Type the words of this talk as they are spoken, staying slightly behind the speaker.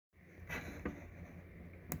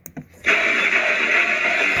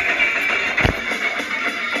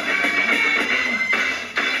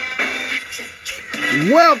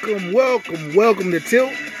Welcome to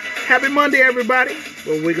Tilt. Happy Monday, everybody.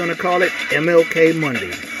 Well, we're going to call it Mlk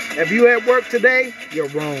Monday. If you at work today, you're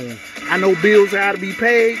wrong. I know bills have to be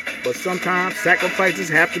paid, but sometimes sacrifices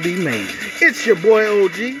have to be made. It's your boy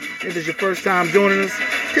OG. If it's your first time joining us,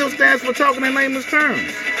 Tilt stands for talking in layman's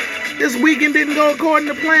terms. This weekend didn't go according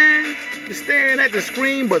to plan. You're staring at the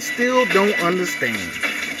screen, but still don't understand.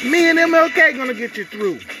 Me and MLK gonna get you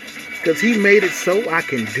through, because he made it so I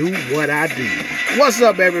can do what I do. What's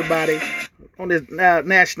up, everybody? On this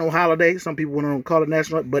national holiday, some people don't call it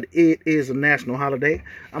national, but it is a national holiday.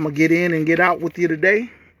 I'm going to get in and get out with you today.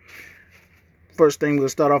 First thing, we'll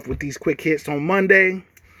start off with these quick hits on Monday.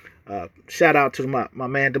 Shout out to my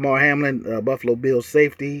man, Damar Hamlin, Buffalo Bills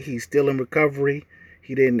safety. He's still in recovery.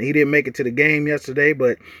 He didn't make it to the game yesterday,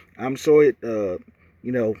 but I'm sure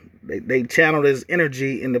they channeled his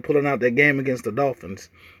energy into pulling out that game against the Dolphins.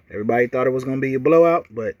 Everybody thought it was going to be a blowout,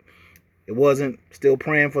 but it wasn't. Still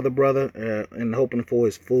praying for the brother and hoping for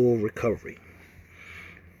his full recovery.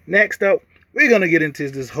 Next up, we're going to get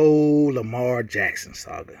into this whole Lamar Jackson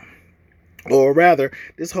saga. Or rather,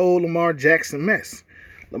 this whole Lamar Jackson mess.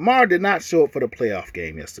 Lamar did not show up for the playoff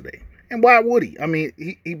game yesterday. And why would he? I mean,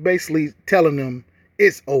 he basically telling them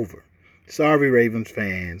it's over. Sorry, Ravens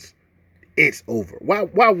fans. It's over.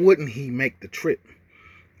 Why wouldn't he make the trip?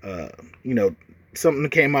 Something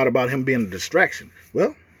came out about him being a distraction.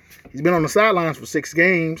 Well, he's been on the sidelines for 6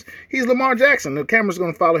 games. He's Lamar Jackson. The camera's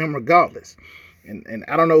going to follow him regardless. And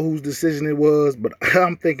I don't know whose decision it was, but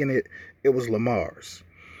I'm thinking it was Lamar's.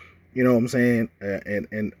 You know what I'm saying?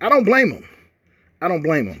 And I don't blame him. I don't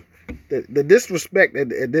blame him. The disrespect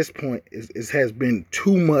at this point has been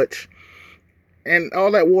too much. And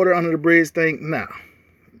all that water under the bridge thing, nah.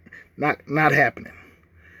 Not happening.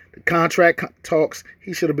 The contract talks,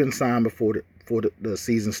 he should have been signed before the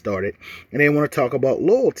season started. And they want to talk about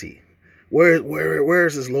loyalty. Where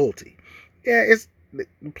is his loyalty? Yeah, the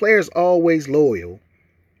player's always loyal.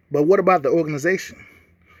 But what about the organization?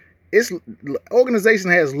 The organization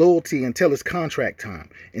has loyalty until it's contract time,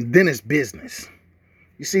 and then it's business.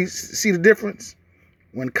 You see the difference?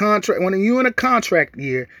 When you're in a contract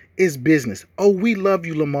year, it's business. Oh, we love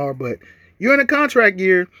you, Lamar, but you're in a contract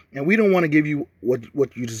year, and we don't want to give you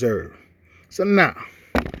what you deserve. So nah.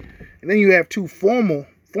 And then you have 2 former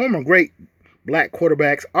great black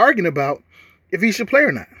quarterbacks arguing about if he should play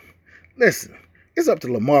or not. Listen, it's up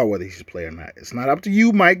to Lamar whether he should play or not. It's not up to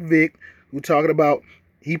you, Mike Vick, who talking about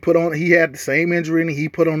he had the same injury and he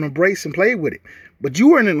put on a brace and played with it. But you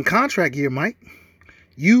weren't in a contract year, Mike.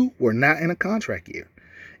 You were not in a contract year.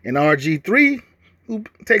 And RG3, who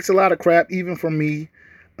takes a lot of crap, even from me,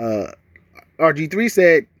 RG3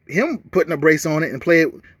 said him putting a brace on it and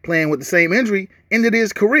playing with the same injury ended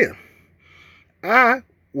his career. I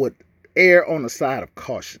would err on the side of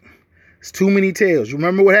caution. It's too many tales. You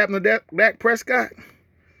remember what happened to Dak Prescott?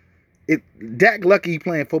 Dak lucky he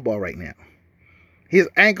playing football right now. His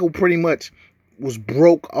ankle pretty much was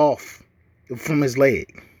broke off from his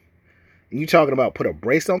leg. And you talking about put a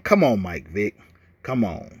brace on? Come on, Mike Vick. Come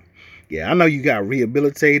on. Yeah, I know you got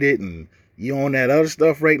rehabilitated and you on that other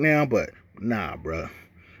stuff right now, but nah, bruh.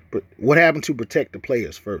 But what happened to protect the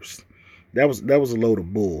players first? That was a load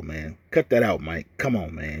of bull, man. Cut that out, Mike. Come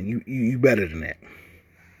on, man. You better than that.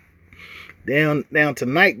 Down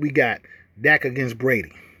tonight, we got Dak against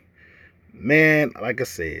Brady. Man, like I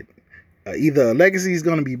said, either a legacy is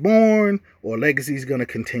going to be born or a legacy is going to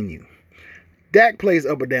continue. Dak plays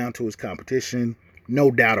up or down to his competition,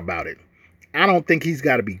 no doubt about it. I don't think he's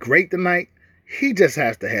got to be great tonight. He just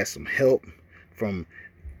has to have some help from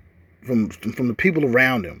the people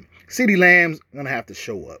around him. CeeDee Lamb's going to have to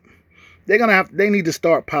show up. They need to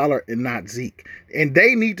start Pollard and not Zeke. And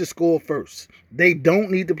they need to score first. They don't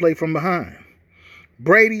need to play from behind.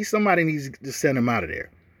 Brady, somebody needs to send him out of there.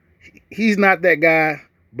 He's not that guy,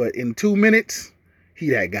 but in 2 minutes, he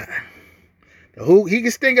that guy. He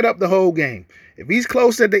can stink it up the whole game. If he's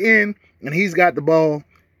close at the end and he's got the ball,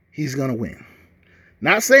 he's going to win.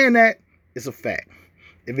 Not saying that, it's a fact.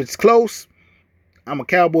 If it's close, I'm a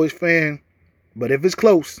Cowboys fan, but if it's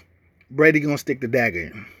close, Brady going to stick the dagger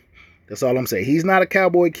in. That's all I'm saying. He's not a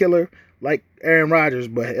Cowboy killer like Aaron Rodgers,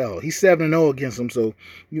 but hell, he's 7-0 against him, so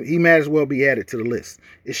he might as well be added to the list.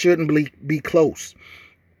 It shouldn't be close.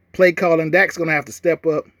 Play calling, Dak's going to have to step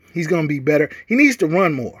up. He's going to be better. He needs to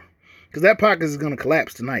run more because that pocket is going to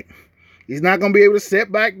collapse tonight. He's not going to be able to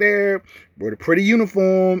sit back there with a pretty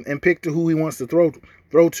uniform and pick to who he wants to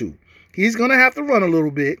throw to. He's going to have to run a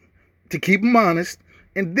little bit to keep him honest,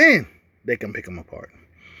 and then they can pick him apart.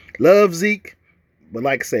 Love Zeke, but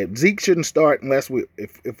like I said, Zeke shouldn't start unless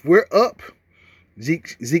if we're up,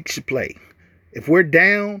 Zeke should play. If we're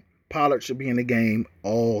down, Pollard should be in the game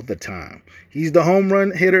all the time. He's the home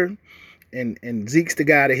run hitter, and Zeke's the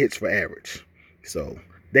guy that hits for average. So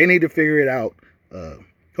they need to figure it out.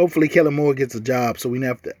 Hopefully Kellen Moore gets a job so we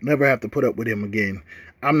never have to put up with him again.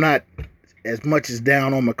 I'm not as much as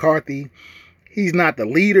down on McCarthy. He's not the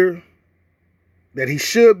leader that he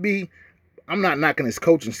should be. I'm not knocking his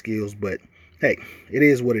coaching skills, but hey, it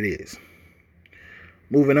is what it is.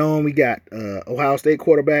 Moving on, we got Ohio State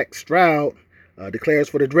quarterback Stroud declares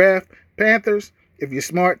for the draft. Panthers, if you're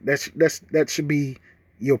smart, that should be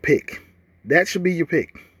your pick. That should be your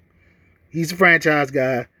pick. He's a franchise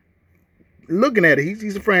guy. Looking at it,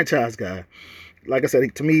 he's a franchise guy. Like I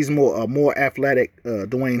said, to me, he's more athletic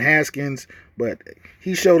Dwayne Haskins, but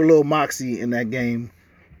he showed a little moxie in that game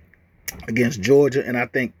against Georgia, and I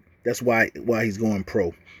think that's why he's going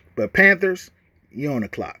pro. But Panthers, you're on the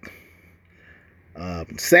clock.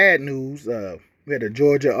 Sad news, we had a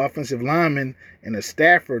Georgia offensive lineman and a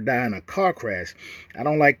staffer die in a car crash. I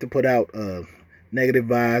don't like to put out negative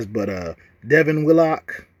vibes, but Devin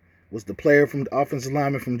Willock was the player from the offensive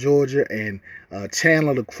lineman from Georgia, and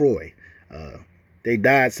Chandler LaCroix. They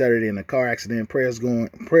died Saturday in a car accident. Prayers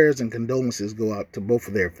and condolences go out to both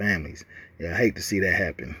of their families. Yeah, I hate to see that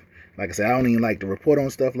happen. Like I said, I don't even like to report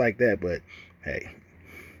on stuff like that, but hey,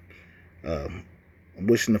 I'm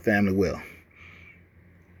wishing the family well.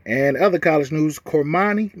 And other college news,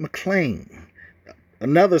 Cormani McClain,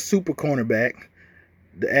 another super cornerback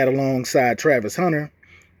to add alongside Travis Hunter.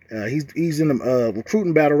 He's in the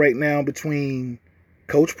recruiting battle right now between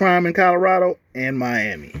Coach Prime in Colorado and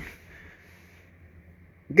Miami.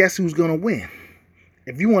 Guess who's going to win?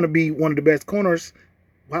 If you want to be one of the best corners,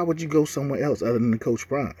 why would you go somewhere else other than the Coach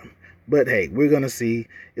Prime? But hey, we're going to see.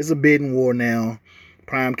 It's a bidding war now.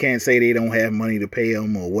 Prime can't say they don't have money to pay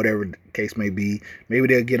him or whatever the case may be. Maybe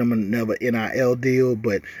they'll get him another NIL deal,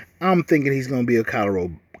 but I'm thinking he's going to be a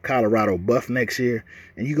Colorado Buff next year,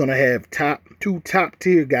 and you're going to have two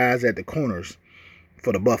top-tier guys at the corners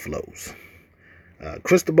for the Buffaloes.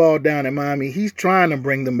 Cristobal down in Miami, he's trying to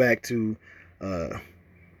bring them back to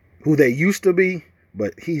who they used to be,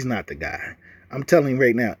 but he's not the guy. I'm telling you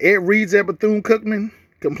right now, Ed Reed's at Bethune-Cookman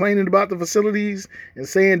complaining about the facilities and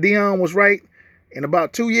saying Deion was right. In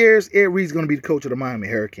about 2 years, Ed Reed's going to be the coach of the Miami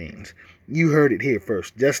Hurricanes. You heard it here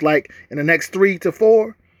first. Just like in the next 3 to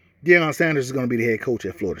 4, Deion Sanders is going to be the head coach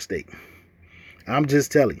at Florida State. I'm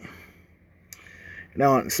just telling you.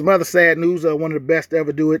 Now, some other sad news. One of the best to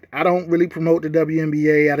ever do it. I don't really promote the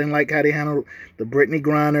WNBA. I didn't like how they handled the Brittany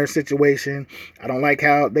Griner situation. I don't like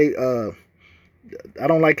how they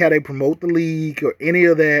promote the league or any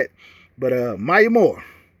of that. But Maya Moore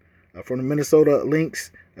from the Minnesota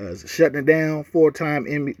Lynx is shutting it down. 4-time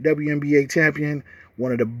WNBA champion.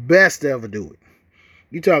 One of the best to ever do it.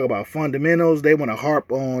 You talk about fundamentals. They want to harp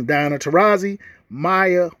on Diana Taurasi.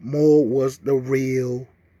 Maya Moore was the real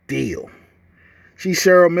deal. She's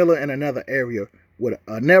Cheryl Miller in another area with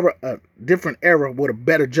a different era with a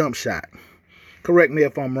better jump shot. Correct me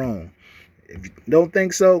if I'm wrong. If you don't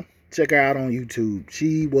think so, check her out on YouTube.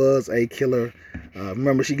 She was a killer.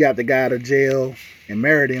 Remember, she got the guy out of jail and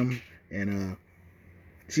married him, and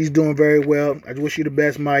she's doing very well. I wish you the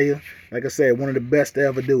best, Maya. Like I said, one of the best to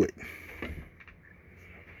ever do it.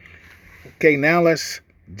 Okay, now let's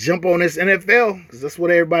jump on this NFL, because that's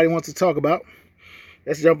what everybody wants to talk about.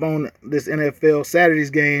 Let's jump on this NFL. Saturday's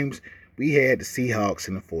games, we had the Seahawks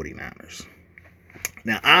and the 49ers.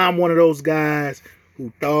 Now, I'm one of those guys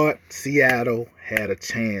who thought Seattle had a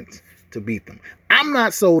chance to beat them. I'm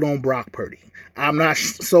not sold on Brock Purdy. I'm not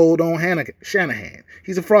sold on Shanahan.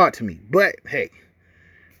 He's a fraud to me. But, hey,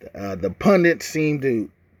 the pundits seem to,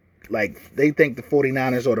 they think the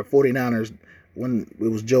 49ers are the 49ers when it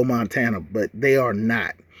was Joe Montana, but they are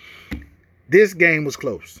not. This game was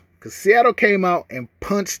close because Seattle came out and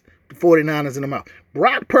punched the 49ers in the mouth.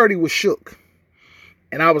 Brock Purdy was shook,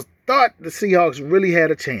 and I thought the Seahawks really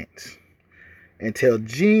had a chance until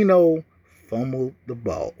Geno fumbled the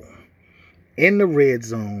ball in the red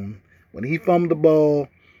zone. When he fumbled the ball,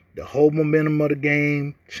 the whole momentum of the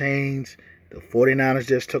game changed. The 49ers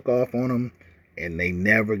just took off on them, and they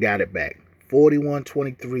never got it back.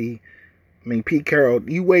 41-23. I mean, Pete Carroll,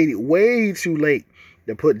 you waited way too late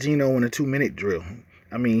to put Geno in a 2-minute drill.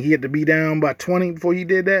 I mean, he had to be down by 20 before you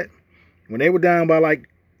did that. When they were down by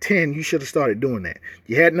 10, you should have started doing that.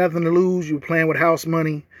 You had nothing to lose. You were playing with house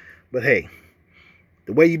money. But hey,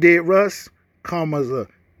 the way you did Russ, karma's a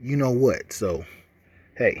you-know-what. So,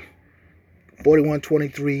 hey,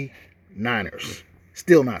 41-23 Niners.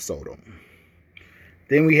 Still not sold on them.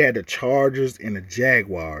 Then we had the Chargers and the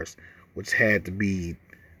Jaguars, which had to be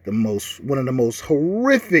one of the most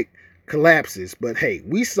horrific collapses. But hey,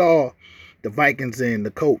 we saw the Vikings and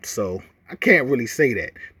the Colts, so I can't really say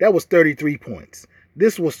that. That was 33 points.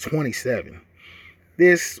 This was 27.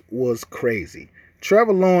 This was crazy.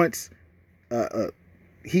 Trevor Lawrence, the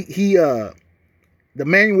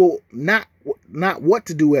manual, not what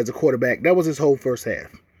to do as a quarterback. That was his whole first half.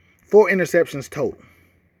 4 interceptions total,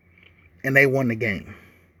 and they won the game.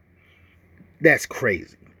 That's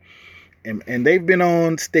crazy. And they've been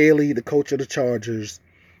on Staley, the coach of the Chargers,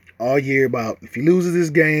 all year about if he loses this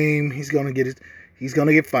game, he's gonna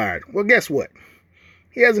get fired. Well, guess what?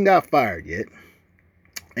 He hasn't got fired yet.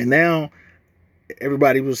 And now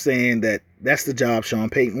everybody was saying that that's the job Sean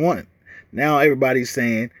Payton wanted. Now everybody's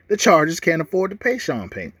saying the Chargers can't afford to pay Sean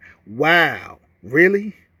Payton. Wow.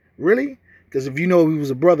 Really? Really? Because if you know he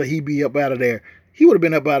was a brother, he'd be up out of there. He would have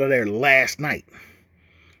been up out of there last night.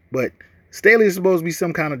 But Staley is supposed to be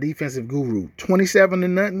some kind of defensive guru.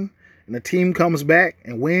 27-0, and the team comes back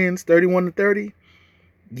and wins 31-30.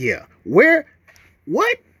 Yeah. What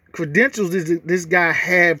credentials does this guy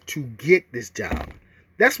have to get this job?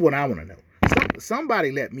 That's what I want to know.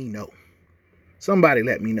 Somebody let me know. Somebody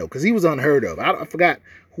let me know, because he was unheard of. I forgot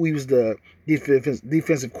who he was the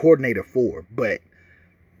defensive coordinator for, but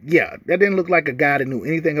yeah, that didn't look like a guy that knew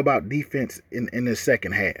anything about defense in the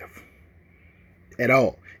second half at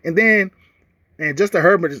all. And then, Justin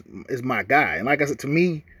Herbert is my guy, and like I said, to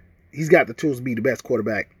me, he's got the tools to be the best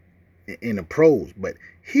quarterback in the pros, but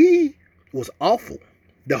he was awful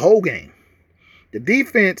the whole game. The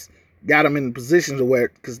defense got him in positions where,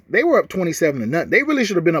 because they were up 27-0. They really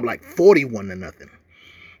should have been up like 41-0.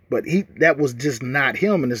 But that was just not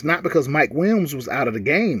him. And it's not because Mike Williams was out of the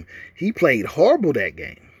game. He played horrible that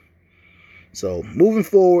game. So moving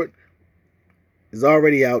forward, is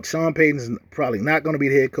already out. Sean Payton is probably not going to be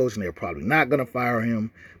the head coach, and they're probably not going to fire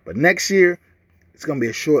him. But next year, it's going to be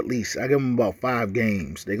a short leash. I give them about 5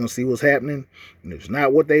 games. They're going to see what's happening. And if it's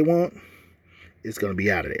not what they want, it's going to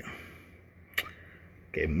be out of there.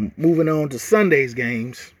 Okay, moving on to Sunday's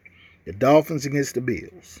games. The Dolphins against the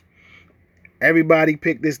Bills. Everybody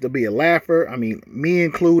picked this to be a laugher. I mean, me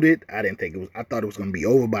included. I thought it was going to be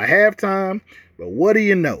over by halftime. But what do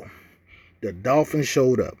you know? The Dolphins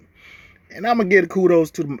showed up. And I'm going to give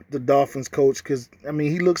kudos to the Dolphins coach, because, I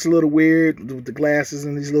mean, he looks a little weird with the glasses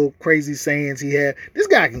and these little crazy sayings he had. This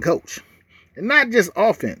guy can coach. And not just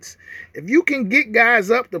offense. If you can get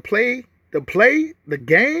guys up to play the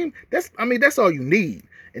game, that's all you need.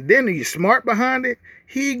 And then you're smart behind it.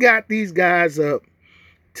 He got these guys up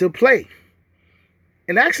to play.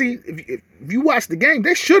 And actually, if you watch the game,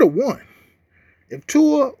 they should have won. If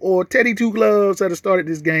Tua or Teddy Two Gloves had started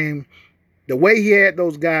this game the way he had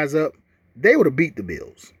those guys up, they would have beat the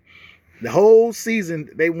Bills. The whole season,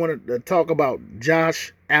 they wanted to talk about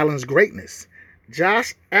Josh Allen's greatness.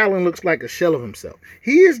 Josh Allen looks like a shell of himself.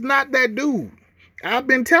 He is not that dude. I've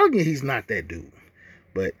been telling you he's not that dude.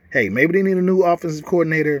 But, hey, maybe they need a new offensive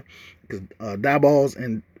coordinator, because Daboll's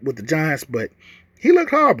and with the Giants, but he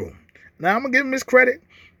looked horrible. Now, I'm going to give him his credit.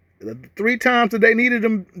 The 3 times that they needed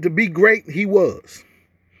him to be great, he was.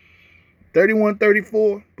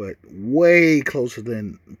 31-34, but way closer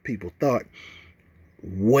than people thought.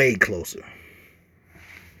 Way closer.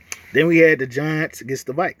 Then we had the Giants against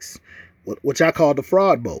the Vikes, which I call the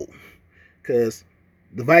Fraud Bowl, because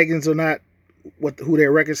the Vikings are not who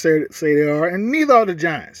their records say they are, and neither are the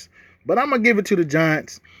Giants. But I'm going to give it to the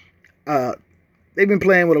Giants. They've been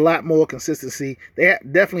playing with a lot more consistency. They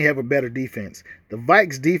definitely have a better defense. The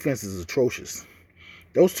Vikes defense is atrocious.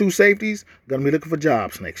 Those 2 safeties are going to be looking for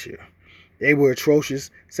jobs next year. They were atrocious.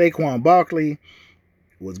 Saquon Barkley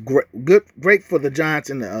was great for the Giants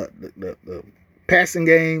in the passing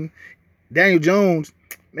game. Daniel Jones,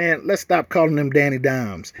 man, let's stop calling them Danny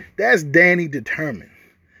Dimes. That's Danny Determined.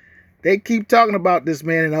 They keep talking about this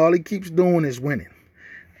man, and all he keeps doing is winning.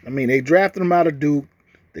 I mean, they drafted him out of Duke.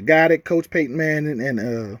 The guy that coached Peyton Manning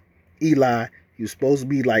and Eli, he was supposed to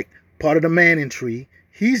be like part of the Manning tree.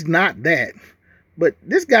 He's not that. But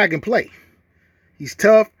this guy can play. He's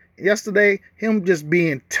tough. Yesterday, him just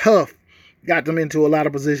being tough got them into a lot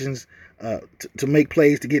of positions to make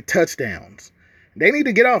plays, to get touchdowns. They need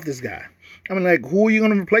to get off this guy. I mean, like, who are you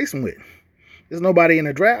going to replace him with? There's nobody in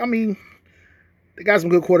the draft. I mean, they got some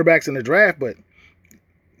good quarterbacks in the draft, but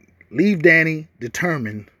leave Danny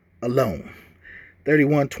Determined alone.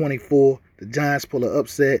 31-24. The Giants pull an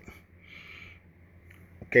upset.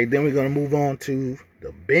 Okay, then we're going to move on to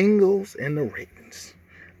the Bengals and the Ravens.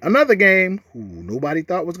 Another game who nobody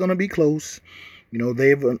thought was going to be close. You know,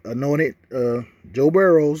 they've anointed Joe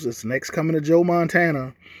Burrows. It's next coming to Joe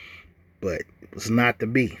Montana. But it was not to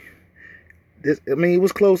be. It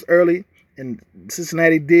was close early. And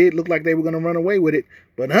Cincinnati did look like they were going to run away with it.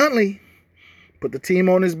 But Huntley put the team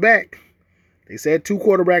on his back. They said 2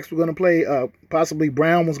 quarterbacks were going to play. Possibly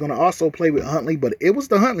Brown was going to also play with Huntley, but it was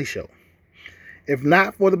the Huntley show. If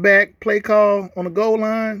not for the back play call on the goal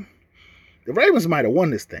line, the Ravens might have won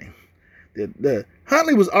this thing. The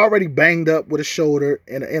Huntley was already banged up with a shoulder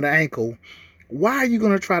and an ankle. Why are you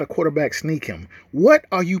going to try to quarterback sneak him? What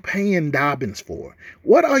are you paying Dobbins for?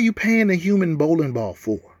 What are you paying the human bowling ball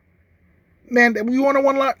for? Man, we want a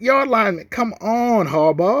 1-yard line. Come on,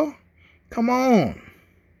 Harbaugh. Come on.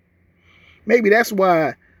 Maybe that's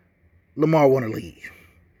why Lamar want to leave.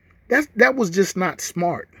 That was just not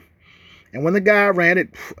smart. And when the guy ran it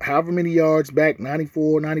however many yards back,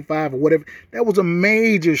 94, 95 or whatever, that was a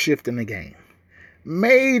major shift in the game.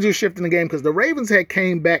 Major shift in the game because the Ravens had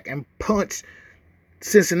came back and punched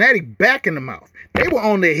Cincinnati back in the mouth. They were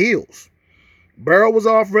on their heels. Burrow was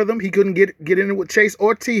off rhythm. He couldn't get in it with Chase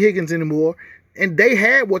or T. Higgins anymore. And they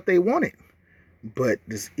had what they wanted. But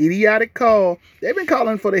this idiotic call, they've been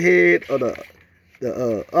calling for the head of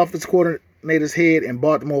the offense coordinator's head in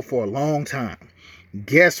Baltimore for a long time.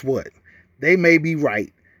 Guess what? They may be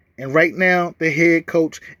right. And right now, the head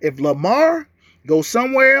coach, if Lamar goes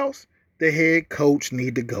somewhere else, the head coach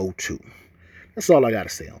need to go too. That's all I got to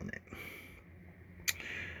say on that.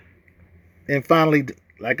 And finally,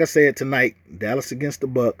 like I said tonight, Dallas against the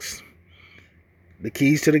Bucks. The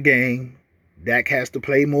keys to the game. Dak has to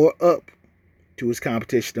play more up to his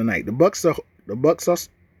competition tonight. The Bucks are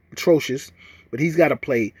atrocious, but he's got to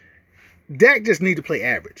play. Dak just need to play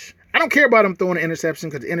average. I don't care about him throwing an interception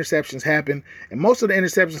because the interceptions happen, and most of the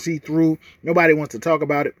interceptions he threw, nobody wants to talk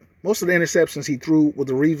about it. Most of the interceptions he threw was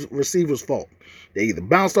the receiver's fault. They either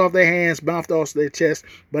bounced off their hands, bounced off their chest,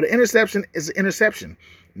 but an interception is an interception.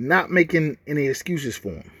 Not making any excuses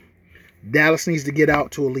for him. Dallas needs to get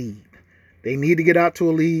out to a lead. They need to get out to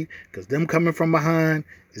a lead because them coming from behind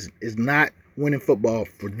is not winning football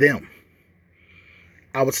for them.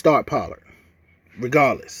 I would start Pollard,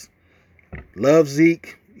 regardless. Love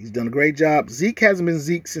Zeke. He's done a great job. Zeke hasn't been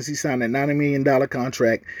Zeke since he signed that $90 million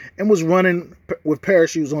contract and was running with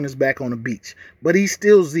parachutes on his back on the beach. But he's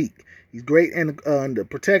still Zeke. He's great in the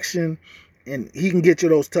protection, and he can get you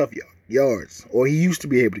those tough yards, or he used to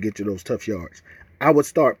be able to get you those tough yards. I would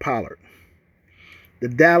start Pollard. The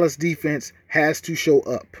Dallas defense has to show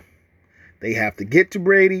up. They have to get to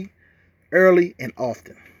Brady early and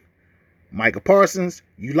often. Micah Parsons,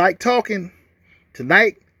 you like talking.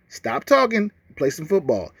 Tonight, stop talking. Play some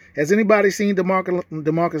football. Has anybody seen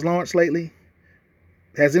DeMarcus Lawrence lately?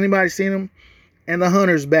 Has anybody seen him? And the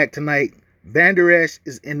Hunter's back tonight. Van Der Esch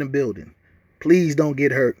is in the building. Please don't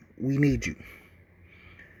get hurt. We need you.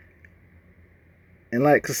 And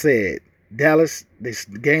like I said, Dallas, this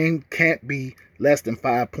game can't be less than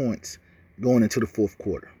 5 points going into the fourth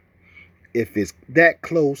quarter. If it's that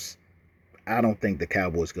close, I don't think the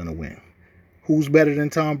Cowboys going to win. Who's better than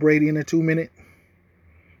Tom Brady in a 2-minute?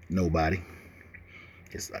 Nobody.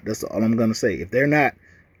 That's all I'm going to say. If they're not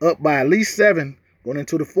up by at least 7 going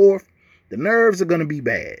into the fourth, the nerves are going to be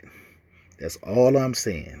bad. That's all I'm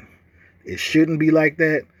saying. It shouldn't be like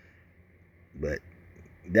that, but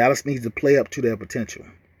Dallas needs to play up to their potential.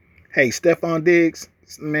 Hey, Stephon Diggs,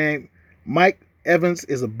 man, Mike Evans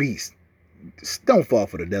is a beast. Just don't fall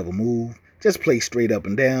for the devil move. Just play straight up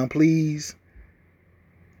and down, please.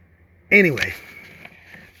 Anyway,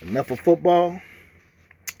 enough of football.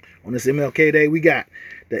 On this MLK Day, we got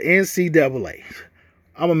the NCAA.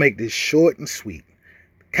 I'm going to make this short and sweet.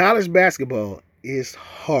 College basketball is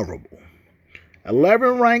horrible.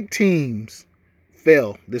 11 ranked teams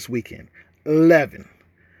fell this weekend. 11.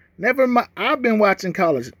 Never mind. I've been watching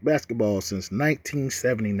college basketball since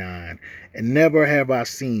 1979, and never have I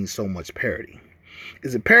seen so much parity.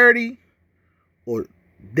 Is it parity, or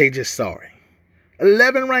they just sorry?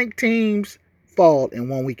 11 ranked teams fall in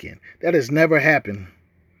one weekend. That has never happened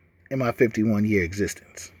in my 51-year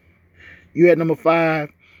existence. You had number 5,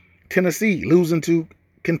 Tennessee, losing to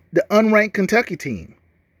the unranked Kentucky team.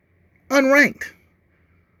 Unranked.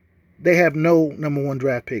 They have no number 1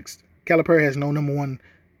 draft picks. Calipari has no number 1.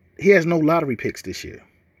 He has no lottery picks this year.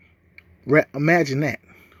 Imagine that.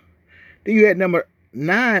 Then you had number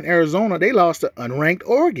 9, Arizona. They lost to unranked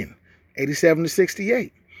Oregon,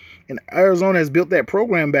 87-68. And Arizona has built that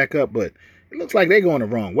program back up, but it looks like they're going the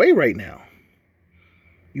wrong way right now.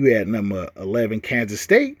 You had number 11, Kansas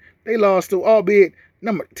State. They lost to, albeit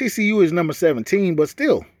TCU is number 17, but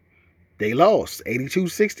still, they lost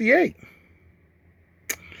 82-68.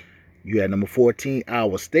 You had number 14,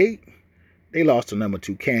 Iowa State. They lost to number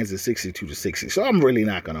 2, Kansas, 62-60. So I'm really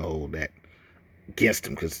not going to hold that against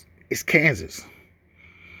them because it's Kansas.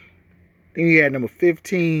 Then you had number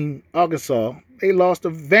 15, Arkansas. They lost to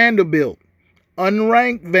Vanderbilt,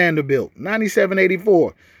 unranked Vanderbilt,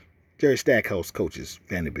 97-84. Jerry Stackhouse coaches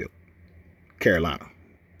Vanderbilt, Carolina,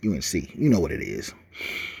 UNC. You know what it is.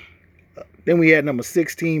 Then we had number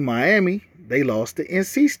 16, Miami. They lost to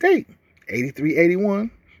NC State, 83-81.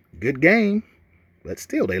 Good game, but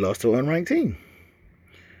still they lost to an unranked team.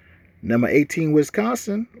 Number 18,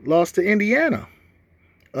 Wisconsin, lost to Indiana,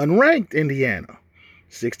 unranked Indiana,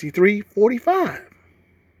 63-45.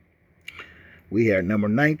 We had number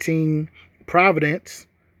 19, Providence,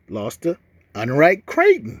 lost to unranked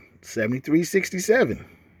Creighton, 73-67.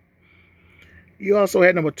 You also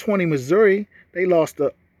had number 20, Missouri. They lost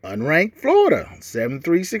to unranked Florida,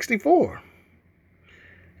 73-64.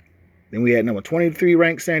 Then we had number 23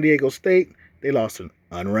 ranked San Diego State. They lost to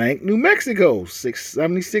unranked New Mexico,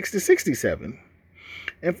 76-67.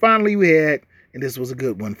 And finally we had, and this was a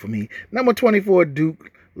good one for me, number 24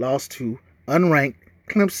 Duke lost to unranked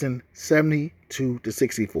Clemson,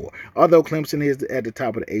 72-64. Although Clemson is at the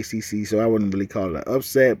top of the ACC, so I wouldn't really call it an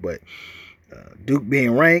upset, but Duke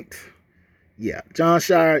being ranked, yeah, John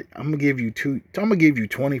Shire, I'm gonna give you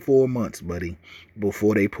 24 months, buddy,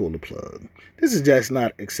 before they pull the plug. This is just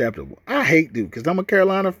not acceptable. I hate Duke because I'm a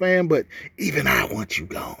Carolina fan, but even I want you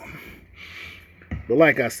gone. But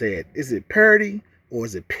like I said, is it parody or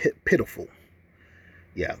is it pitiful?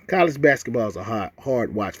 Yeah, college basketball is a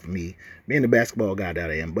hard watch for me. Being the basketball guy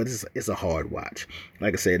that I am, but it's a hard watch.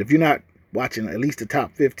 Like I said, if you're not watching at least the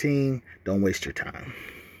top 15, don't waste your time.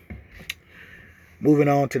 Moving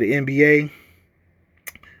on to the NBA.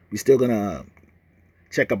 We're still going to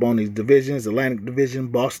check up on these divisions. Atlantic Division,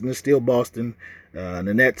 Boston is still Boston. The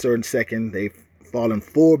Nets are in second. They've fallen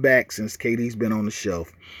 4 back since KD's been on the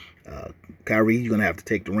shelf. Kyrie, you're going to have to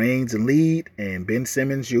take the reins and lead. And Ben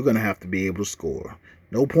Simmons, you're going to have to be able to score.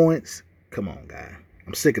 No points? Come on, guy.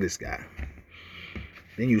 I'm sick of this guy.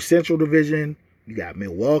 Then you Central Division. You got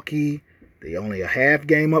Milwaukee. They only a half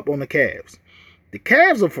game up on the Cavs. The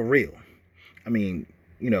Cavs are for real. I mean,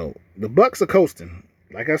 the Bucks are coasting.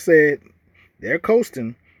 Like I said, they're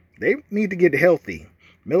coasting. They need to get healthy.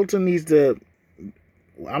 Milton needs to,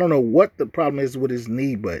 I don't know what the problem is with his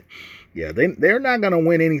knee, but yeah, they're not going to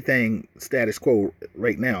win anything status quo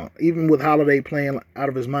right now, even with Holiday playing out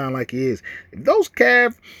of his mind like he is. If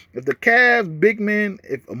the Cavs big men,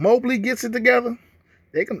 if Mobley gets it together,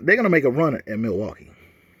 they're going to make a run at Milwaukee.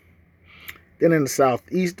 Then in the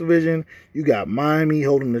Southeast Division, you got Miami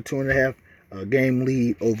holding the 2.5 game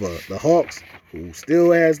lead over the Hawks, who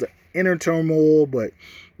still has the inner turmoil, but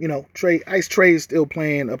Ice Trae is still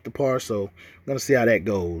playing up to par, so I'm gonna see how that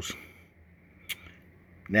goes.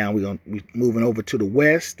 Now we're moving over to the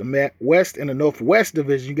West. The West and the Northwest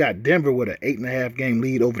Division, you got Denver with an 8.5 game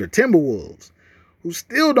lead over the Timberwolves, who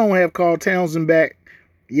still don't have Karl Townsend back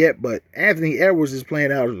yet, but Anthony Edwards is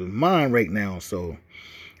playing out of his mind right now, so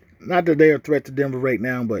not that they're a threat to Denver right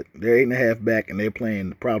now, but they're 8.5 back, and they're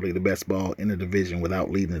playing probably the best ball in the division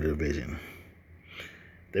without leading the division.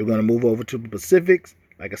 They're going to move over to the Pacifics.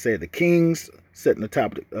 Like I said, the Kings sitting the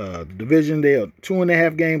top of the division. They are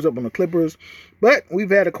 2.5 games up on the Clippers. But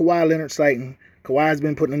we've had a Kawhi Leonard sighting. Kawhi's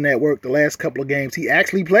been putting in that work the last couple of games. He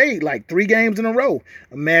actually played like 3 games in a row.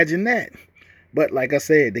 Imagine that. But like I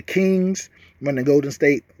said, the Kings running Golden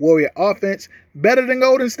State Warrior offense better than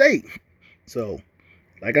Golden State. So,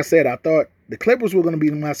 like I said, I thought the Clippers were going to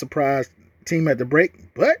be my surprise team at the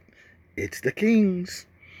break, but it's the Kings.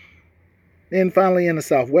 Then finally in the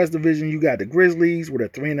Southwest Division, you got the Grizzlies with a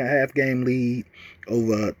 3.5 game lead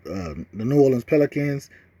over the New Orleans Pelicans.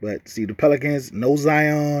 But see, the Pelicans, no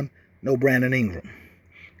Zion, no Brandon Ingram.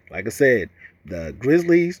 Like I said, the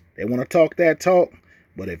Grizzlies, they want to talk that talk,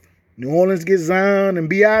 but if New Orleans gets Zion and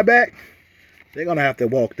B.I. back, they're going to have to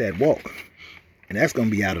walk that walk. And that's going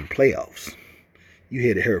to be out of the playoffs. You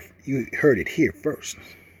heard it here first.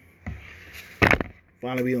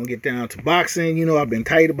 Finally, we're going to get down to boxing. I've been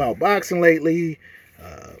tight about boxing lately.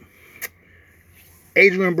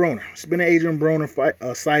 Adrian Broner. It's been an Adrian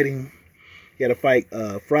Broner sighting. He had a fight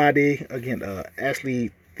Friday against Ashley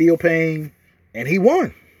Theophane, and he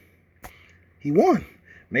won.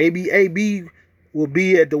 Maybe AB will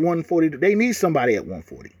be at the 140. They need somebody at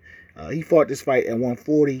 140. He fought this fight at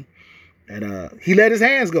 140, and he let his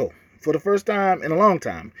hands go. For the first time in a long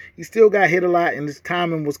time. He still got hit a lot, and his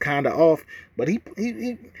timing was kind of off. But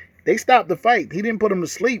they stopped the fight. He didn't put him to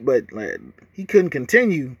sleep, but he couldn't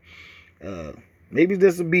continue. Maybe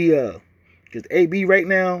this will be because AB right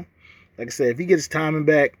now, like I said, if he gets his timing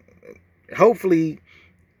back, hopefully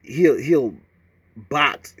he'll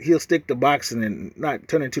box. He'll stick to boxing and not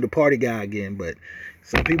turn into the party guy again. But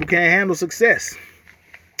some people can't handle success.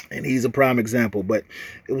 And he's a prime example. But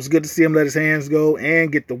it was good to see him let his hands go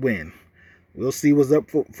and get the win. We'll see what's up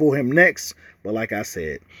for him next. But like I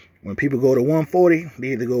said, When people go to 140, they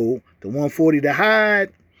either go to 140 to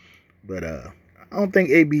hide, but I don't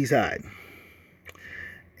think AB's hiding.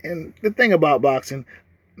 And the thing about boxing,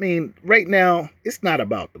 I mean, right now, it's not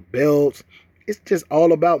about the belts. It's just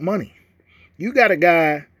all about money. You got a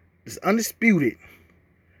guy that's undisputed,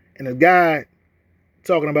 and a guy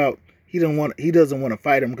talking about he doesn't want to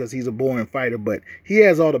fight him because he's a boring fighter, but he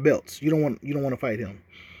has all the belts. You don't want to fight him.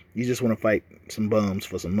 You just want to fight some bums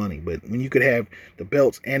for some money. But when you could have the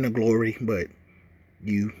belts and the glory, but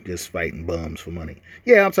you just fighting bums for money.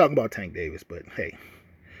 Yeah, I'm talking about Tank Davis, but hey,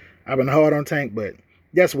 I've been hard on Tank, but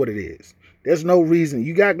that's what it is. There's no reason.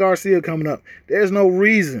 You got Garcia coming up. There's no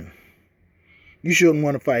reason you shouldn't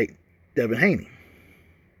want to fight Devin Haney.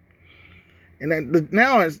 And then,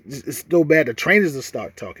 now it's so bad the trainers will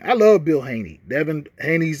start talking. I love Bill Haney. Devin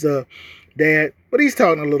Haney's dad, but he's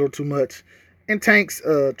talking a little too much. And Tank's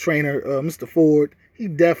trainer, Mr. Ford, he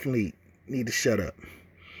definitely need to shut up.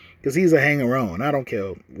 Because he's a hanger-on. I don't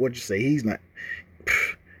care what you say. He's not.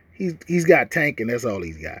 He's got Tank, and that's all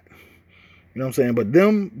he's got. You know what I'm saying? But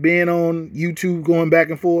them being on YouTube going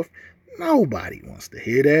back and forth, nobody wants to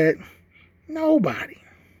hear that. Nobody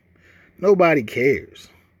cares.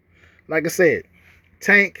 Like I said,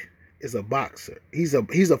 Tank is a boxer. He's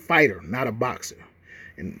a fighter, not a boxer.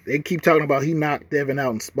 And they keep talking about he knocked Devin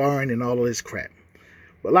out in sparring and all of this crap.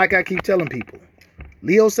 But like I keep telling people,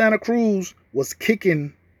 Leo Santa Cruz was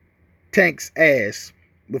kicking Tank's ass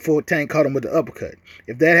before Tank caught him with the uppercut.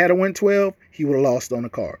 If that had went 12, he would have lost on the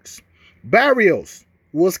cards. Barrios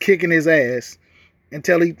was kicking his ass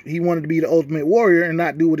until he wanted to be the Ultimate Warrior and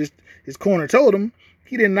not do what his corner told him.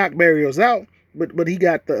 He didn't knock Barrios out, but he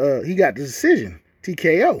got the decision,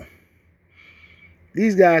 TKO.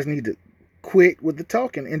 These guys need to quit with the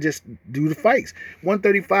talking and just do the fights.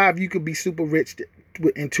 135, you could be super rich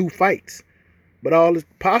in 2 fights, but all this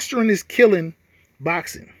posturing is killing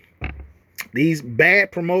boxing. These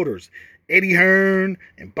bad promoters, Eddie Hearn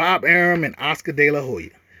and Bob Arum and Oscar De La Hoya,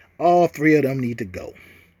 all 3 of them need to go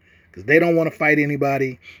because they don't want to fight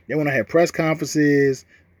anybody. They want to have press conferences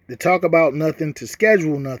to talk about nothing, to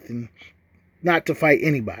schedule nothing, not to fight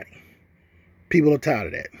anybody. People are tired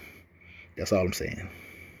of that. That's all I'm saying.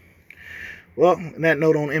 Well, on that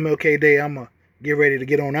note, on MLK Day, I'm going to get ready to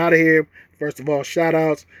get on out of here. First of all, shout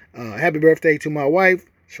outs. Happy birthday to my wife,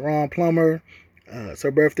 Sharon Plummer. It's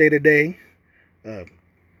her birthday today.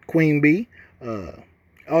 Queen Bee.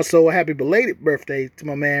 Also, a happy belated birthday to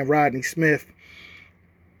my man, Rodney Smith,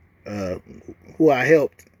 who I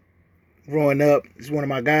helped growing up. He's one of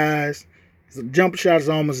my guys. His jump shot is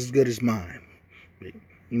almost as good as mine. But,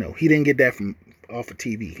 you know, he didn't get that from off of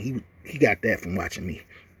TV. He got that from watching me.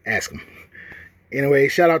 Ask him. Anyway,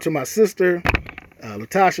 shout out to my sister,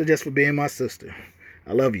 Latasha, just for being my sister.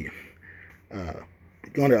 I love you.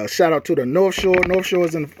 Going to shout out to the North Shore. North Shore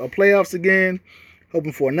is in the playoffs again.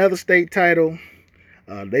 Hoping for another state title.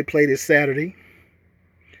 They play this Saturday.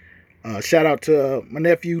 Shout out to my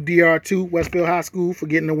nephew, DR2, Westfield High School, for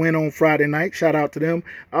getting the win on Friday night. Shout out to them.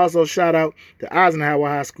 Also, shout out to Eisenhower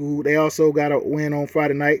High School. They also got a win on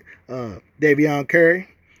Friday night. Davion Curry.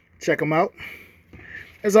 Check them out.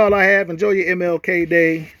 That's all I have. Enjoy your MLK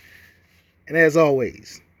Day. And as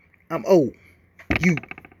always, I'm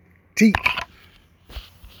O-U-T.